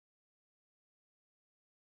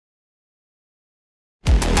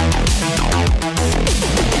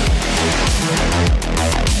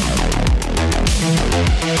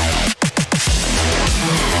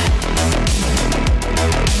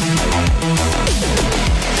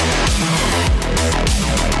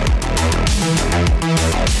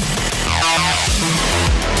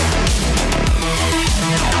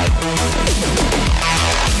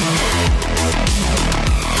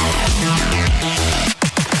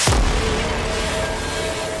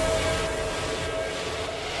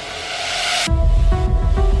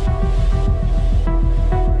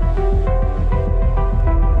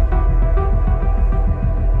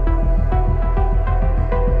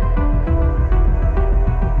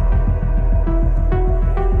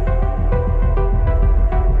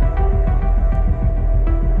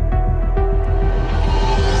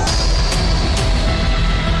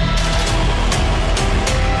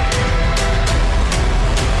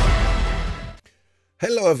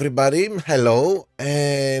Hello everybody, hello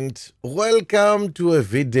and welcome to a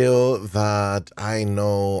video that I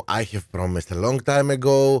know I have promised a long time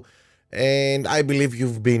ago and I believe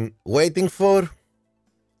you've been waiting for.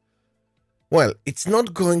 Well, it's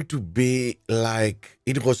not going to be like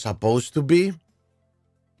it was supposed to be.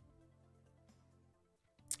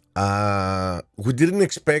 We didn't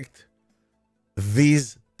expect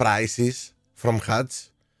these prices from hats.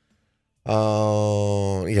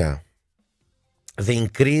 Yeah. The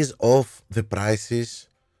increase of the prices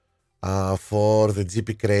for the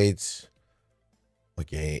GP crates,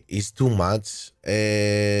 okay, is too much.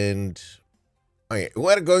 And okay,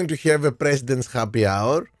 we're going to have a President's Happy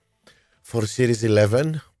Hour for Series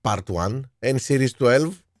 11, Part 1, and Series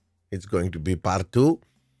 12, it's going to be Part 2.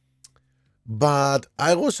 But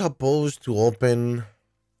I was supposed to open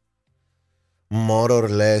more or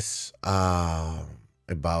less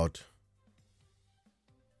about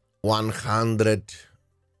 100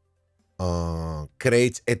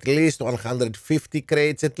 crates, at least 150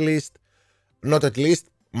 crates at least, not at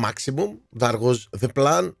least, maximum. That was the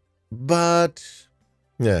plan. But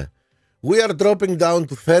yeah, we are dropping down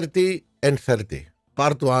to 30 and 30.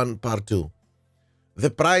 Part 1, Part 2.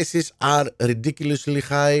 The prices are ridiculously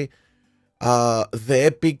high. The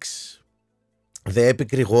epics, the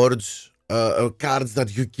epic rewards, cards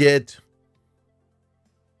that you get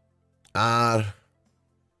are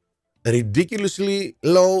ridiculously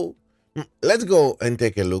low. Let's go and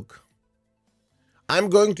take a look. I'm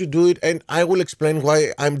going to do it and I will explain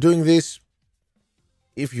why I'm doing this.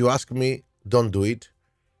 If you ask me, don't do it.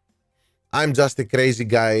 I'm just a crazy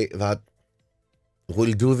guy that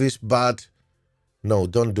will do this, but no,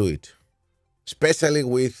 don't do it. Especially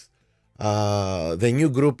with the new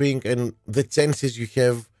grouping and the chances you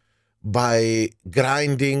have by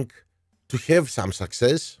grinding to have some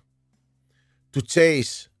success, to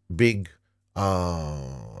chase big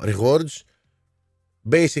rewards.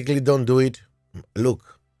 Basically, don't do it.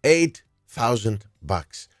 Look, 8,000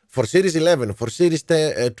 bucks for Series 11. For Series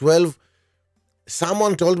 12,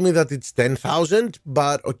 someone told me that it's 10,000,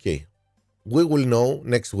 but okay, we will know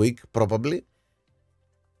next week probably.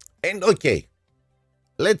 And okay,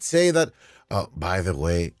 let's say that. By the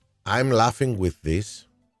way, I'm laughing with this.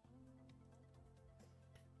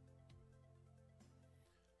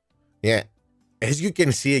 Yeah, as you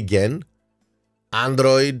can see again,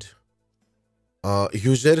 Android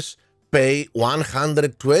users pay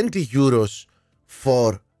 120 euros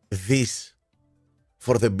for this,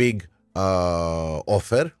 for the big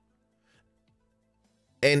offer.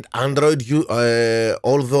 And Android,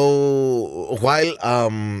 although while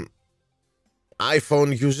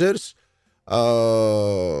iPhone users,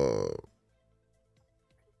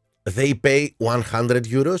 they pay 100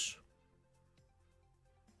 euros.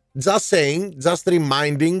 Just saying, just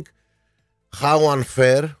reminding how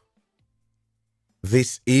unfair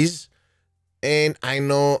this is. And I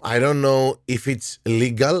don't know if it's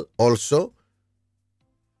legal also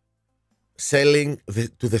selling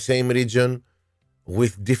to the same region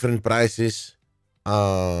with different prices,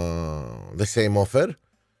 the same offer.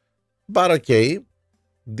 But okay,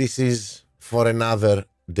 this is for another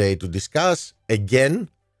day to discuss again.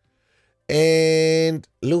 And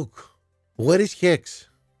look, where is Hex?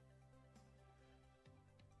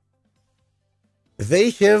 They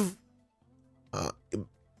have,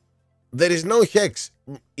 there is no Hex.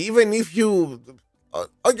 Even if you,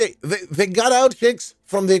 okay, they got out Hex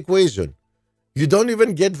from the equation. You don't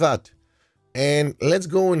even get that. And let's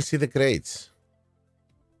go and see the crates.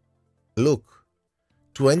 Look,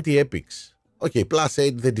 20 epics. Okay, plus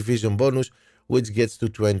 8 the division bonus, which gets to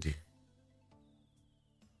 20.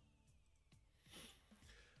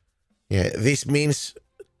 Yeah, this means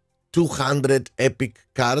 200 epic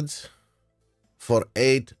cards for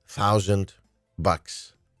 8,000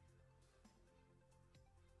 bucks.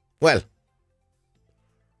 Well,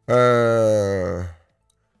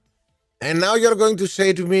 and now you're going to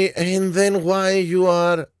say to me, and then why you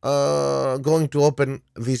are going to open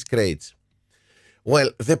these crates? Well,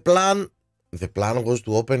 the plan was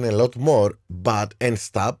to open a lot more, but and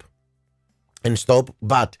stop,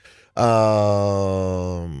 but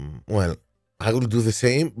well, I will do the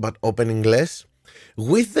same, but opening less.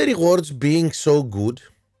 With the rewards being so good,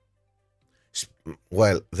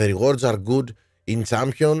 well, the rewards are good in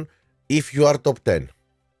Champion if you are top 10.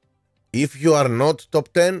 If you are not top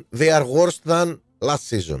 10, they are worse than last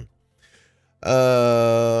season.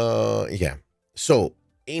 Yeah. So,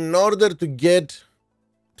 in order to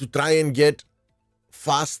try and get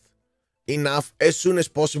fast enough as soon as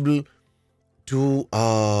possible to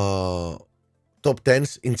top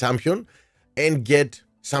 10s in Champion and get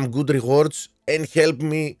some good rewards and help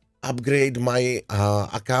me upgrade my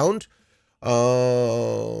account,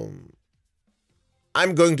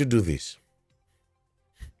 I'm going to do this.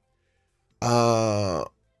 I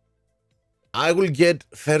will get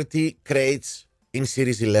 30 crates in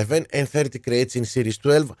Series 11 and 30 crates in Series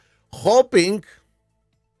 12, hoping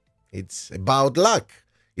it's about luck.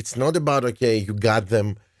 It's not about, okay, you got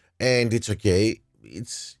them and it's okay.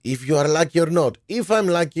 It's if you are lucky or not. If I'm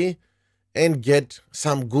lucky and get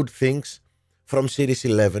some good things from Series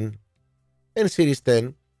 11 and Series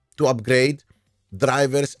 10 to upgrade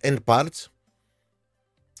drivers and parts,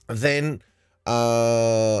 then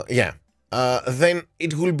then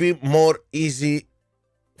it will be more easy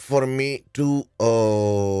for me to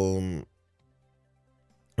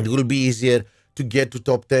it will be easier to get to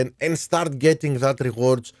top 10 and start getting that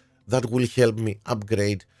rewards that will help me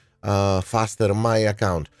upgrade faster my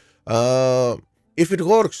account. If it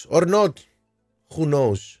works or not, who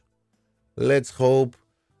knows? Let's hope.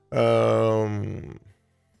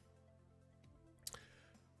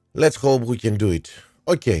 Let's hope we can do it.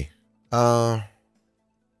 Okay.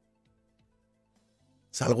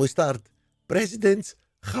 Shall we start? President's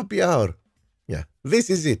Happy Hour. Yeah, this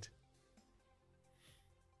is it.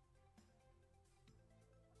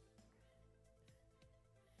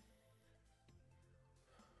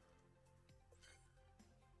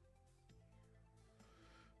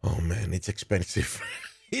 Oh man, it's expensive.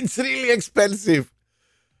 It's really expensive.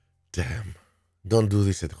 Damn. Don't do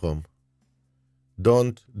this at home.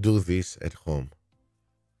 Don't do this at home.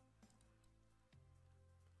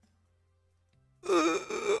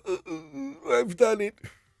 I've done it.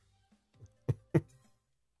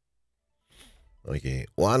 Okay,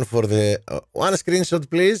 one for the one screenshot,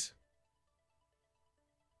 please.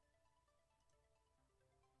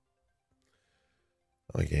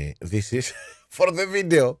 Okay, this is for the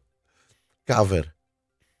video cover.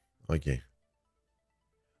 Okay.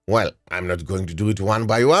 Well, I'm not going to do it one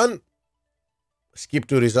by one. Skip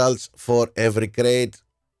to results for every crate.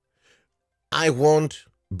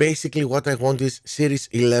 Basically what I want is Series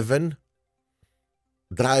 11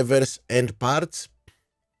 drivers and parts,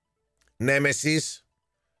 Nemesis,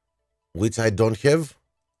 which I don't have.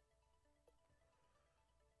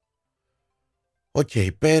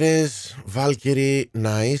 Okay, Perez, Valkyrie,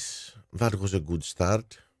 nice. That was a good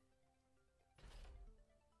start.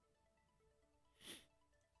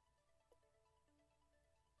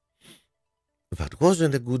 That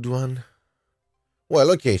wasn't a good one.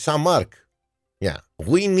 Well, okay, some Arc. Yeah,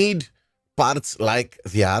 we need parts like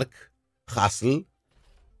the Arc, Hustle.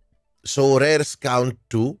 So rares count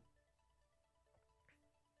 2.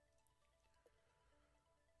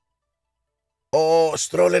 Oh,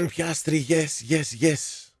 Stroll and Piastri, yes, yes,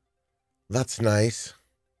 yes. That's nice.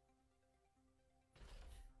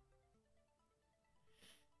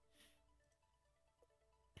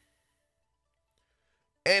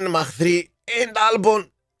 And Mach 3 and Albon.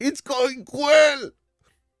 It's going well.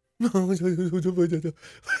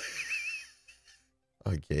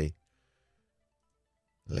 Okay.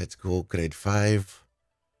 Let's go, grade 5.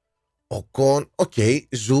 Ocon, okay,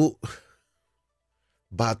 Zhu.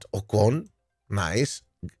 But Ocon, nice.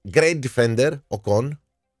 Great defender, Ocon.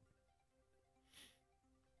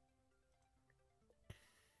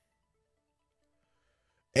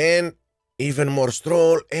 And even more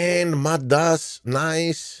Stroll and Madas,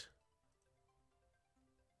 nice.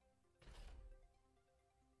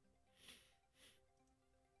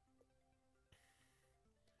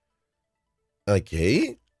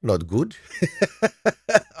 Okay, not good.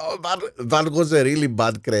 Oh, that was a really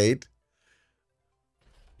bad crate.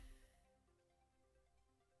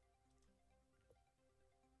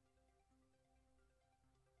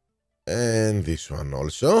 And this one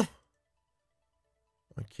also.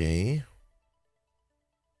 Okay.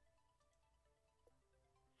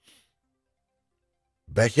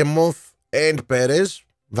 Behemoth and Perez.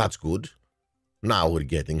 That's good. Now we're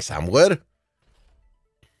getting somewhere.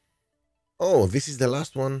 Oh, this is the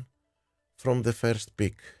last one from the first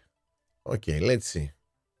pick. Okay, let's see.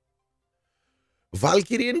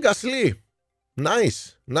 Valkyrie and Gasly.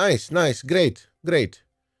 Nice, nice, nice. Great, great.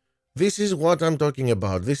 This is what I'm talking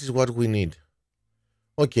about. This is what we need.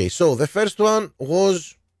 Okay, so the first one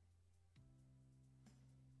was...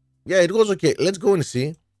 Yeah, it was okay. Let's go and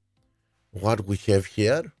see what we have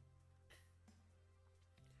here.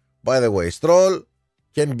 By the way, Stroll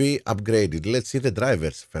can be upgraded. Let's see the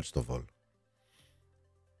drivers first of all.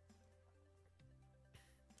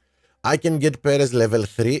 I can get Perez level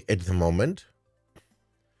 3 at the moment.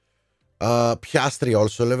 Piastri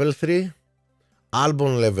also level 3.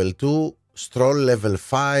 Albon level 2. Stroll level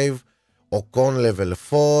 5. Ocon level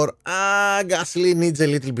 4. Gasly needs a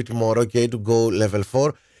little bit more, okay, to go level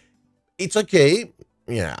 4. it's okay.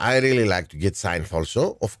 Yeah, I really like to get Sainz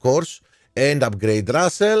also, of course, and upgrade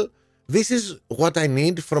Russell. This is what I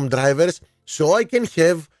need from drivers so I can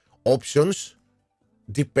have options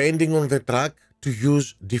depending on the track to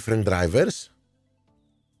use different drivers.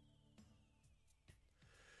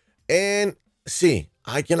 And see,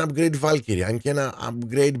 I can upgrade Valkyrie, I can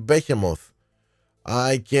upgrade Behemoth,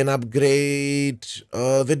 I can upgrade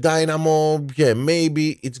the Dynamo. Yeah,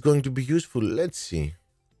 maybe it's going to be useful. Let's see.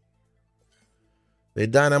 The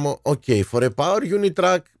Dynamo, okay, for a power unit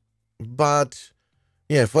track, but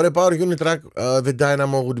yeah, for a power unit track, the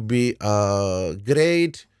Dynamo would be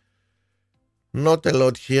great. Not a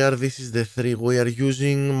lot here. This is the three we are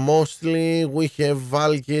using mostly. We have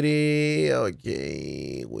Valkyrie.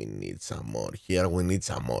 Okay, we need some more here. We need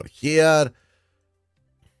some more here.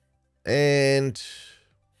 And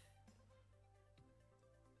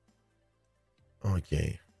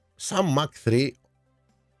okay, some Mach 3,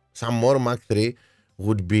 some more Mach 3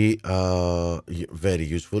 would be very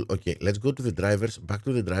useful. Okay, let's go to the drivers, back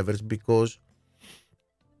to the drivers, because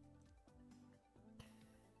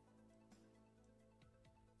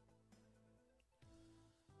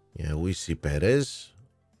yeah, we see Perez.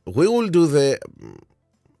 We will do the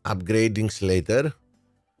upgradings later.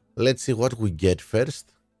 Let's see what we get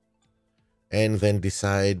first, and then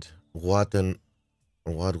decide what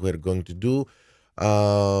we're going to do.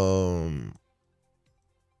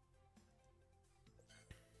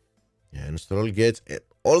 Yeah, and Stroll gets,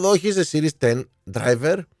 although he's a Series 10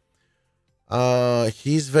 driver,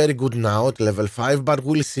 he's very good now at level 5, but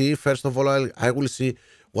we'll see. First of all, I will see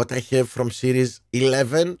what I have from Series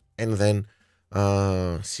 11, and then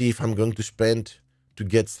see if I'm going to spend to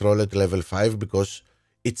get Stroll at level 5, because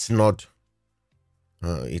it's not,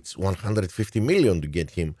 it's 150 million to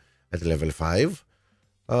get him at level 5.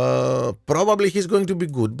 Probably he's going to be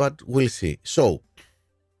good, but we'll see. So,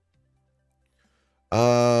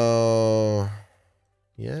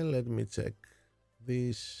 yeah, let me check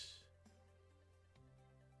this.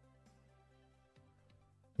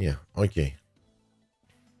 Yeah, okay.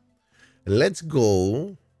 Let's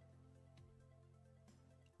go.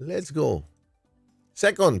 Let's go.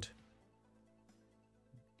 Second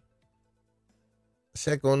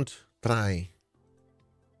try.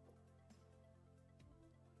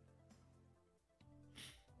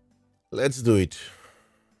 Let's do it.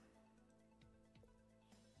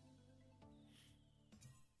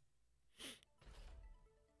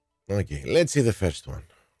 Okay, let's see the first one.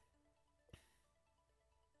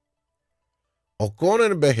 Ocon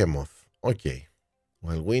and Behemoth. Okay.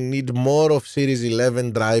 Well, we need more of Series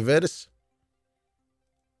 11 drivers.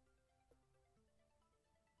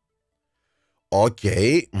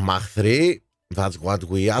 Okay, Mach 3. That's what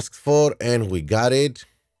we asked for, and we got it.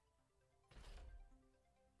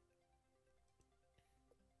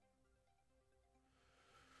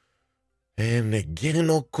 And again,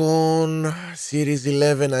 Ocon. Series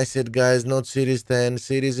 11. I said, guys, not Series 10.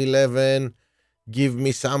 Series 11. Give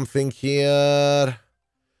me something here.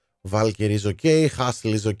 Valkyrie is okay.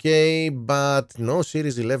 Hassel is okay. But no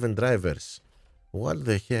Series 11 drivers. What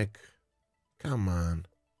the heck? Come on.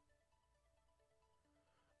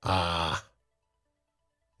 Ah.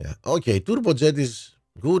 Yeah. Okay, Turbojet is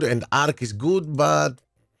good and Arc is good, but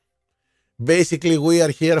basically we are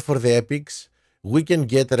here for the epics. We can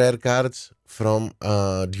get rare cards from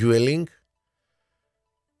dueling.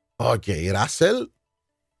 Okay, Russell.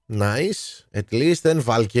 Nice. At least, and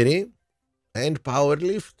Valkyrie. And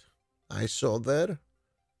Powerlift. I saw there.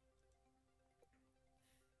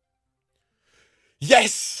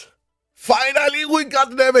 Yes! Finally, we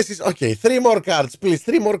got Nemesis. Okay, 3 more cards, please.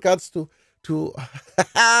 3 more cards to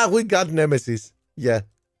we got Nemesis. Yeah.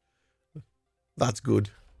 That's good.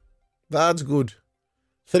 That's good.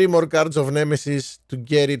 3 more cards of Nemesis to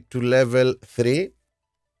get it to level 3.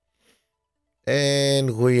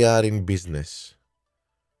 And we are in business.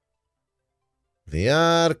 The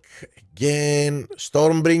Ark. Again.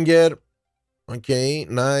 Stormbringer. Okay,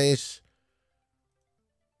 nice.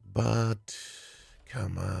 But,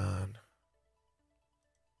 come on.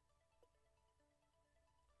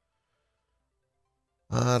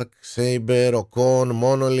 Arc, Saber, Ocon,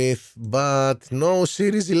 Monolith, but no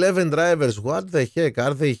Series 11 drivers. What the heck?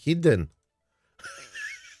 Are they hidden?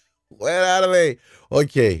 Where are they?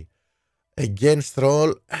 Okay. Again,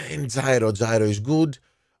 Stroll and Gyro. Gyro is good.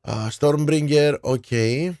 Stormbringer,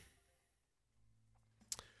 okay.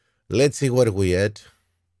 Let's see where we at.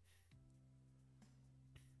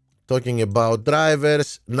 Talking about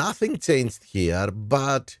drivers, nothing changed here,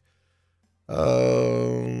 but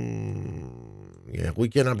yeah, we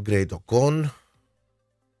can upgrade Ocon,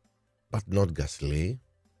 but not Gasly.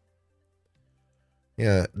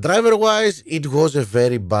 Yeah, driver-wise, it was a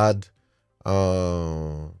very bad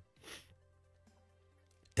uh,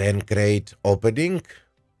 10 crate opening.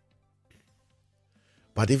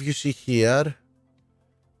 But if you see here,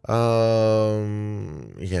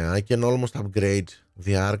 yeah, I can almost upgrade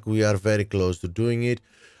the Ark. We are very close to doing it.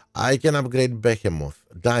 I can upgrade Behemoth,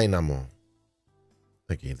 Dynamo.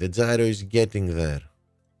 Okay, the gyro is getting there.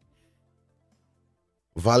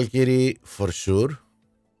 Valkyrie for sure.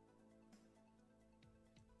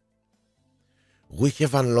 We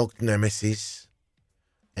have unlocked Nemesis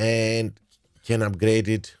and can upgrade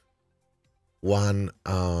it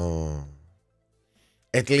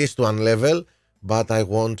at least one level, but I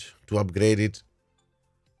want to upgrade it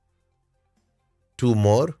 2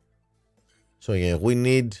 more. So yeah, we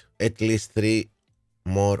need at least 3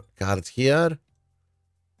 more cards here.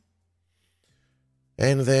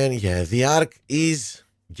 And then yeah, the Ark is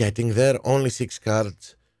getting there. Only 6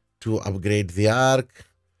 cards to upgrade the Ark.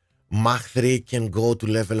 Mach 3 can go to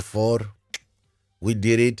level 4. We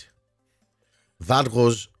did it. That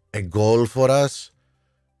was a goal for us.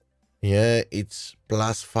 Yeah, it's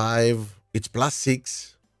 +5. It's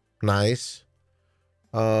 +6. Nice.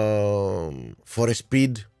 For a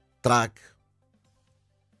speed track,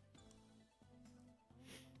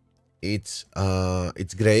 it's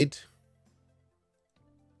great.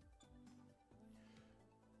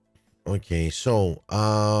 Okay, so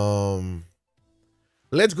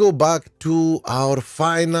let's go back to our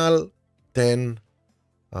final 10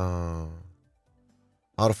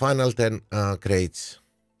 crates.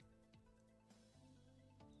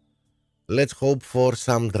 Let's hope for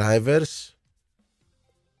some drivers.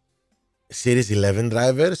 Series 11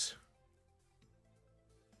 drivers.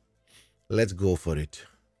 Let's go for it.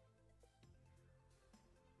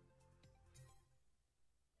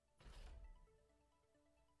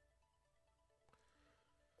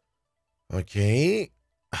 Okay.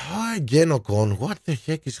 Oh, again Ocon. What the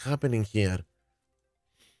heck is happening here?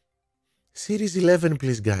 Series 11,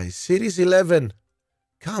 please, guys. Series 11.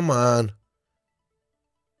 Come on.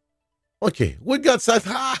 Okay, we got set.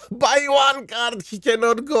 Buy one card. He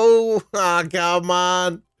cannot go. Come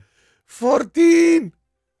on. 14.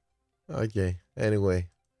 Okay, anyway.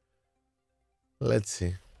 Let's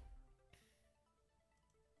see.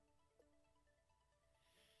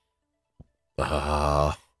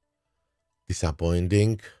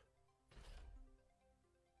 Disappointing.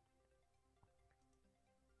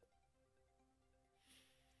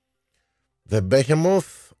 The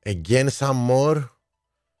Behemoth. Again, some more.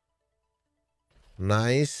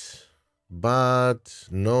 Nice. But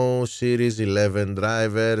no Series 11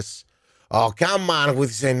 drivers. Oh, come on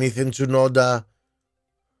with Zenith and Tsunoda.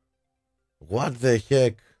 What the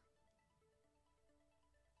heck?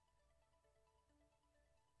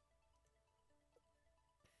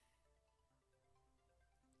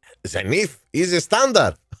 Zenith is a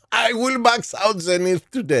standard. I will max out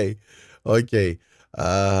Zenith today. Okay.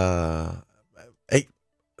 Hey,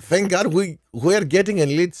 thank God we are getting at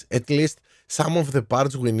least some of the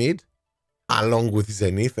parts we need, along with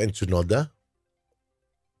Zenith and Tsunoda.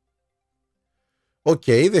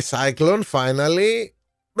 Okay, the Cyclone finally.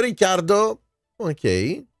 Ricciardo.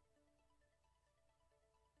 Okay.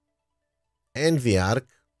 And the Ark.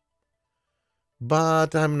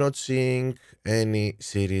 But I'm not seeing any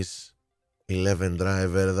Series 11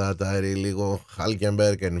 driver that I really go.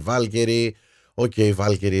 Hulkenberg and Valkyrie. Okay,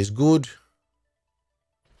 Valkyrie is good.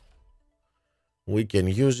 We can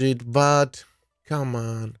use it, but come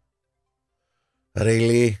on.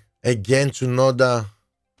 Really? Again Tsunoda?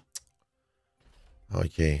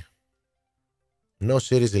 Okay. No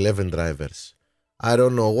Series 11 drivers. I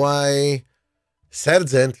don't know why.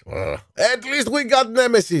 Sergeant. At least we got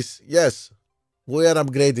Nemesis. Yes. We are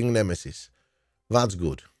upgrading Nemesis. That's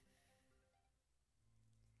good.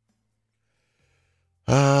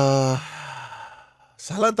 Shall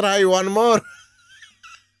I try one more?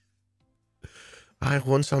 I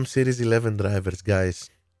want some Series 11 drivers, guys.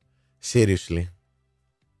 Seriously.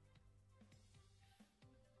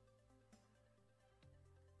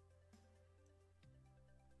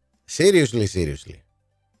 Seriously.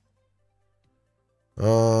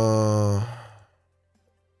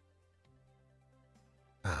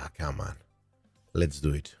 Come on. Let's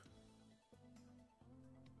do it.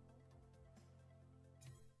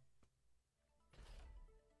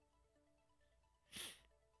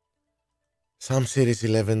 Some Series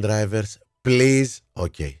 11 drivers, please.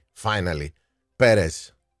 Okay, finally.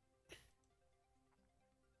 Perez.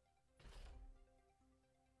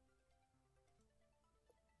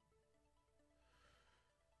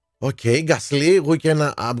 Okay, Gasly, we can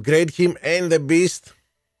upgrade him and the Beast.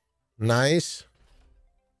 Nice.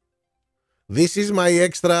 This is my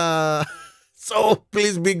extra. So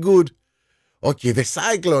please be good. Okay, the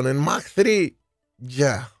Cyclone and Mach 3.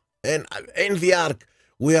 Yeah. And the Arc.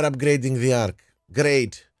 We are upgrading the Arc.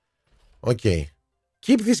 Great. Okay.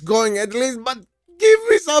 Keep this going at least, but give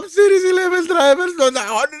me some Series 11 drivers. Not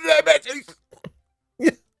 100 batteries.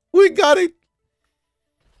 Yeah, we got it.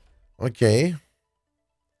 Okay.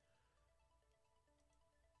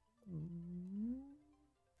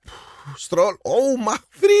 Stroll. Oh, Mach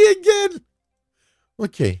 3 again.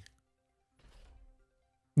 Okay.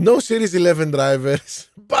 No Series 11 drivers,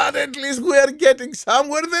 but at least we are getting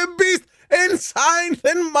somewhere. The Beast and Sainz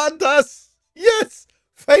and Matas. Yes.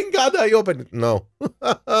 Thank God I opened it. No.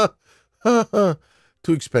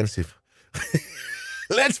 Too expensive.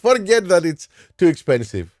 Let's forget that it's too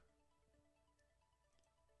expensive.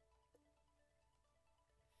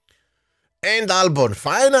 And Albon,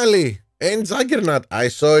 finally. And Juggernaut. I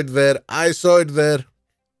saw it there. I saw it there.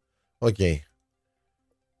 Okay.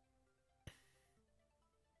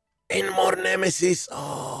 And more Nemesis.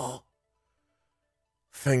 Oh.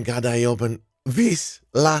 Thank God I opened this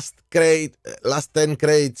last crate. Last 10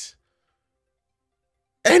 crates.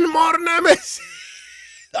 And more Nemesis.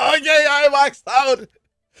 Okay, I maxed out.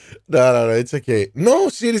 No, it's okay. No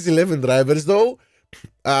Series 11 drivers though.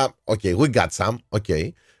 Okay, we got some.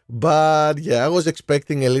 Okay. But yeah, I was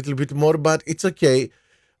expecting a little bit more, but it's okay.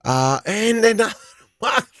 And another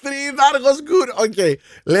Mach 3, that was good. Okay,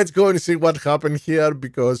 let's go and see what happened here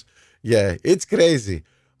because, yeah, it's crazy.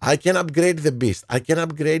 I can upgrade the Beast. I can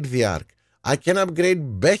upgrade the Arc. I can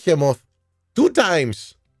upgrade Behemoth 2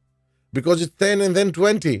 times because it's 10 and then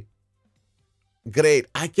 20. Great.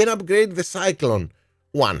 I can upgrade the Cyclone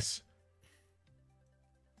once.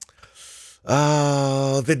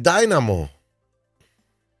 The Dynamo.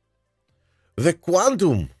 The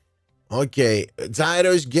Quantum. Okay, Gyro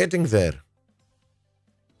is getting there.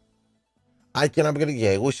 I can upgrade.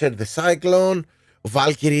 Yeah, we said the Cyclone.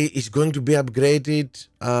 Valkyrie is going to be upgraded.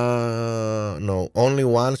 No, only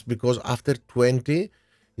once because after 20,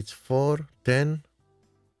 it's 4, 10,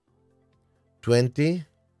 20.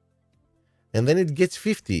 And then it gets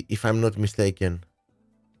 50, if I'm not mistaken.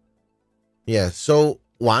 Yeah, so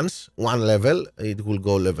once, one level, it will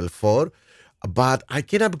go level 4. But I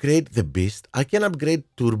can upgrade the Beast. I can upgrade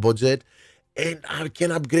Turbojet. And I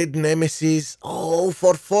can upgrade Nemesis. Oh,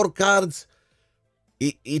 for 4 cards.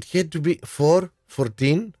 It had to be 4,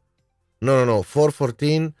 14. No. 4,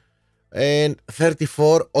 14. And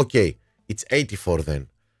 34. Okay, it's 84 then.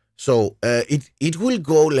 So it will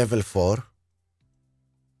go level 4.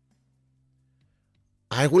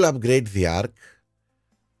 I will upgrade the Arc.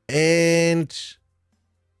 And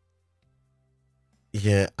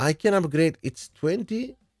yeah, I can upgrade. It's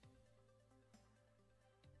 20.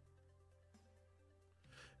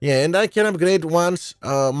 Yeah, and I can upgrade once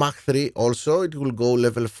Mach 3 also. It will go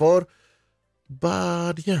level 4.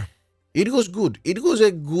 But yeah, it was good. It was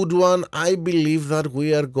a good one. I believe that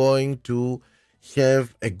we are going to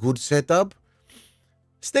have a good setup.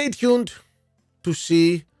 Stay tuned to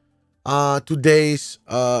see today's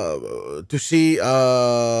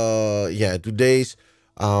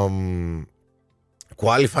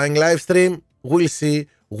qualifying live stream. We'll see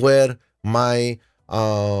where my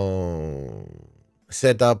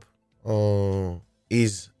setup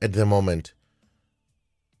is at the moment.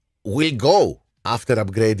 We'll go after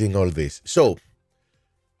upgrading all this. So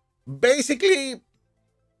basically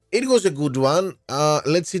it was a good one.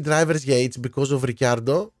 Let's see drivers. Yeah, it's because of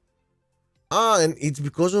Ricciardo. And it's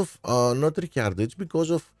because of not Ricciardo, it's because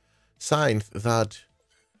of Sainz that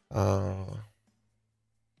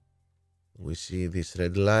we see this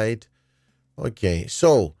red light. Okay,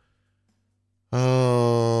 so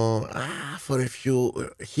for a few,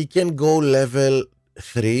 he can go level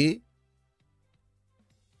 3,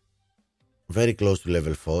 very close to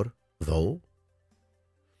level 4 though.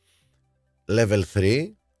 Level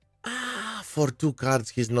 3. For 2 cards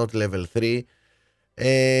he's not level 3.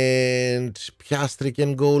 And Piastri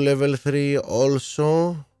can go level 3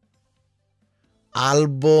 also.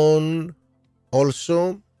 Albon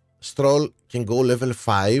also. Stroll can go level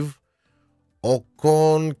 5.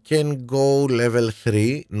 Ocon can go level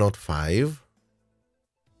 3, not 5.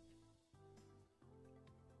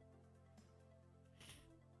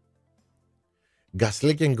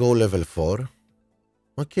 Gasly can go level 4.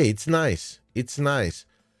 Okay, it's nice. It's nice.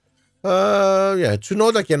 Yeah,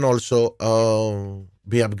 Tsunoda can also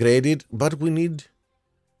be upgraded, but we need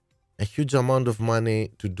a huge amount of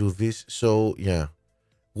money to do this. So yeah,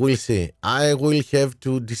 we'll see. I will have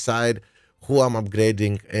to decide who I'm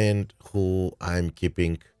upgrading and who I'm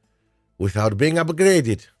keeping without being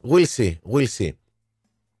upgraded. We'll see. We'll see.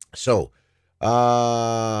 So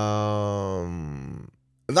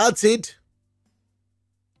That's it.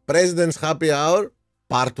 President's Happy Hour,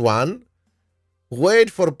 part 1. Wait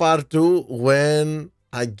for part 2 when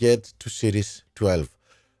I get to series 12.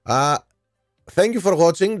 Thank you for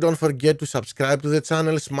watching. Don't forget to subscribe to the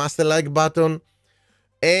channel, smash the like button,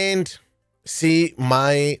 and see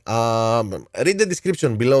my read the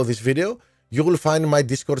description below this video. You will find my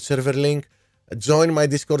Discord server link. Join my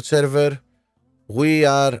Discord server. We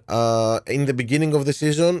are in the beginning of the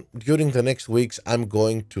season. During the next weeks, I'm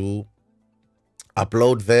going to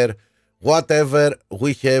upload there whatever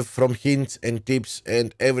we have from hints and tips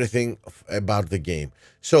and everything about the game.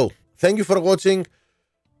 So thank you for watching.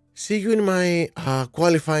 See you in my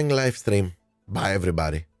qualifying live stream. Bye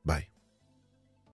everybody.